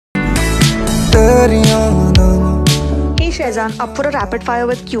Hey Shehzaan, up for a rapid fire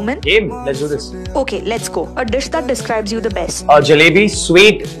with Qmin? Game, let's do this. Okay, let's go. A dish that describes you the best. Jalebi,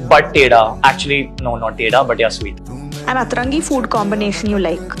 sweet but teda. Actually, no, not teda, but yeah, sweet. An Atrangi food combination you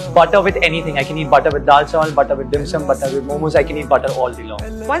like. Butter with anything. I can eat butter with dal chawal, butter with dim sum, butter with momos. I can eat butter all day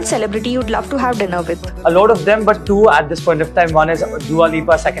long. One celebrity you'd love to have dinner with. A lot of them, but two at this point of time. One is Dua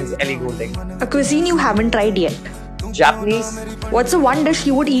Lipa, second is Ellie Goulding. A cuisine you haven't tried yet. Japanese. What's the one dish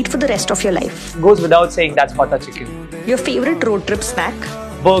you would eat for the rest of your life? Goes without saying, that's butter chicken. Your favorite road trip snack?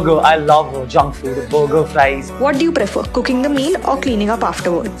 Burger. I love junk food. Burger, fries. What do you prefer, cooking the meal or cleaning up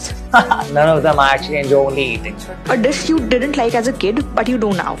afterwards? None of them. I actually enjoy only eating. A dish you didn't like as a kid, but you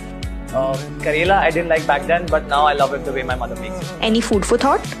do now. Karela, I didn't like back then, but now I love it the way my mother makes it. Any food for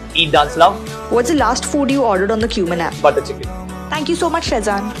thought? Eat, dance, love. What's the last food you ordered on the Qmin app? Butter chicken. Thank you so much,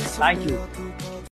 Shehzaan. Thank you.